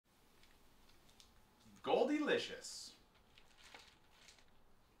Goldilicious.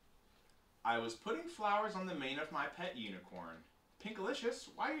 I was putting flowers on the mane of my pet unicorn. Pinkalicious,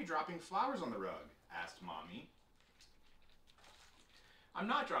 why are you dropping flowers on the rug? Asked Mommy. I'm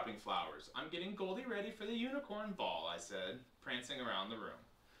not dropping flowers. I'm getting Goldie ready for the unicorn ball, I said, prancing around the room.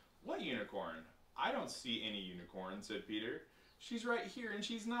 What unicorn? I don't see any unicorn, said Peter. She's right here, and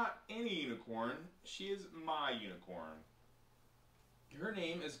she's not any unicorn. She is my unicorn. Her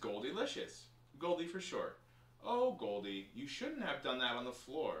name is Goldilicious. Goldie for short. Oh, Goldie, you shouldn't have done that on the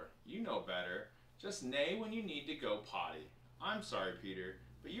floor. You know better. Just neigh when you need to go potty. I'm sorry, Peter,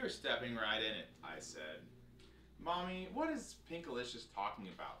 but you're stepping right in it, I said. Mommy, what is Pinkalicious talking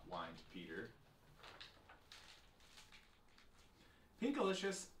about? Whined Peter.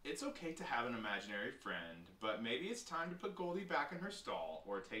 Pinkalicious, it's okay to have an imaginary friend, but maybe it's time to put Goldie back in her stall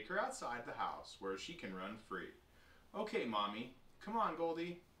or take her outside the house where she can run free. Okay, Mommy. Come on,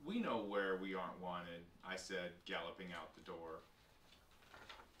 Goldie. We know where we aren't wanted, I said, galloping out the door.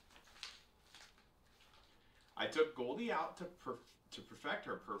 I took Goldie out to perfect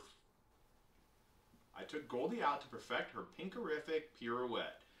her pinkerific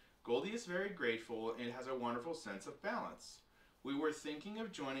pirouette. Goldie is very grateful and has a wonderful sense of balance. We were thinking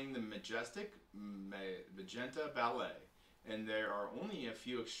of joining the majestic Magenta Ballet, and there are only a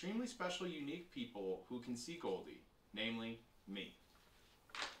few extremely special, unique people who can see Goldie, namely me.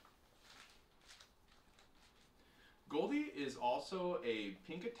 Goldie is also a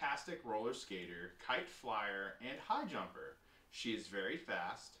pinkatastic roller skater, kite flyer, and high jumper. She is very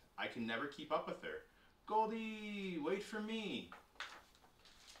fast. I can never keep up with her. Goldie, wait for me.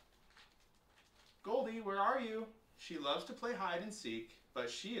 Goldie, where are you? She loves to play hide and seek, but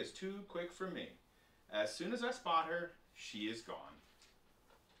she is too quick for me. As soon as I spot her, she is gone.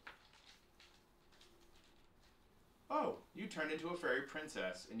 Oh, you turned into a fairy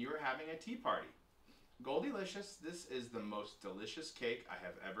princess and you are having a tea party. Goldilicious, this is the most delicious cake I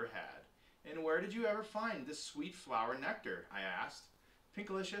have ever had. And where did you ever find this sweet flower nectar? I asked.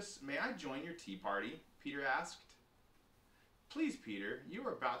 Pinkalicious, may I join your tea party? Peter asked. Please, Peter, you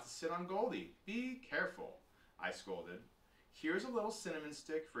are about to sit on Goldie. Be careful, I scolded. Here's a little cinnamon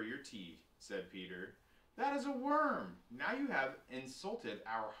stick for your tea, said Peter. That is a worm. Now you have insulted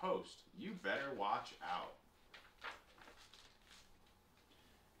our host. You better watch out.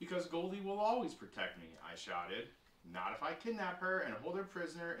 Because Goldie will always protect me, I shouted. Not if I kidnap her and hold her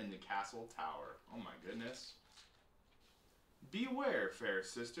prisoner in the castle tower. Oh my goodness. Beware, fair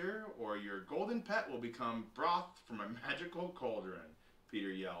sister, or your golden pet will become broth from a magical cauldron,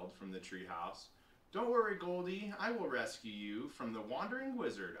 Peter yelled from the treehouse. Don't worry, Goldie, I will rescue you from the wandering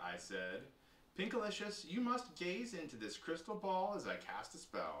wizard, I said. Pinkalicious, you must gaze into this crystal ball as I cast a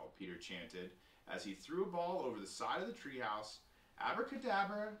spell, Peter chanted, as he threw a ball over the side of the treehouse.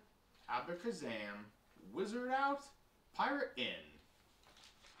 Abracadabra, abracazam, wizard out, pirate in.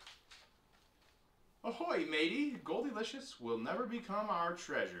 Ahoy, matey! Goldilicious will never become our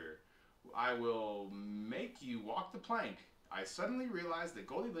treasure. I will make you walk the plank. I suddenly realized that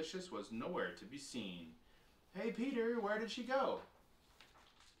Goldilicious was nowhere to be seen. Hey, Peter, where did she go?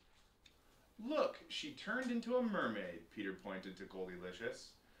 Look, she turned into a mermaid, Peter pointed to Goldilicious.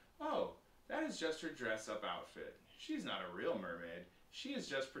 Oh, that is just her dress-up outfit. She's not a real mermaid. She is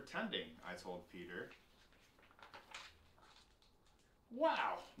just pretending, I told Peter.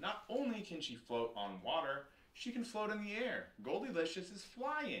 Wow, not only can she float on water, she can float in the air. Goldilicious is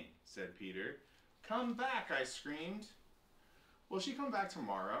flying, said Peter. Come back, I screamed. Will she come back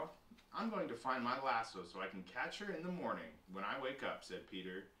tomorrow? I'm going to find my lasso so I can catch her in the morning when I wake up, said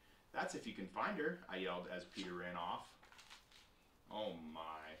Peter. That's if you can find her, I yelled as Peter ran off. Oh my.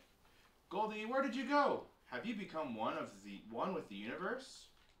 Goldie, where did you go? Have you become one with the universe?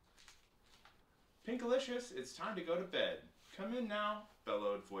 Pinkalicious, it's time to go to bed. Come in now,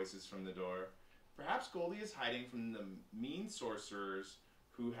 bellowed voices from the door. Perhaps Goldie is hiding from the mean sorcerers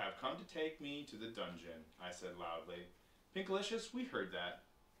who have come to take me to the dungeon, I said loudly. Pinkalicious, we heard that.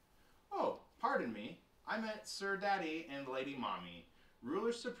 Oh, pardon me. I meant Sir Daddy and Lady Mommy,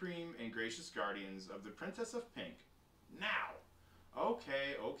 rulers supreme and gracious guardians of the Princess of Pink. Now!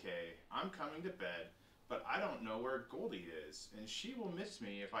 Okay, I'm coming to bed, but I don't know where Goldie is, and she will miss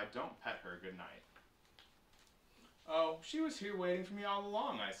me if I don't pet her goodnight. Oh, she was here waiting for me all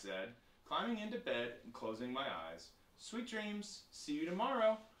along, I said, climbing into bed and closing my eyes. Sweet dreams. See you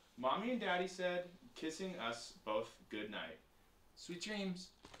tomorrow, Mommy and Daddy said, kissing us both good night. Sweet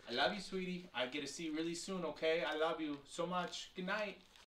dreams. I love you, sweetie. I get to see you really soon, okay? I love you so much. Good night.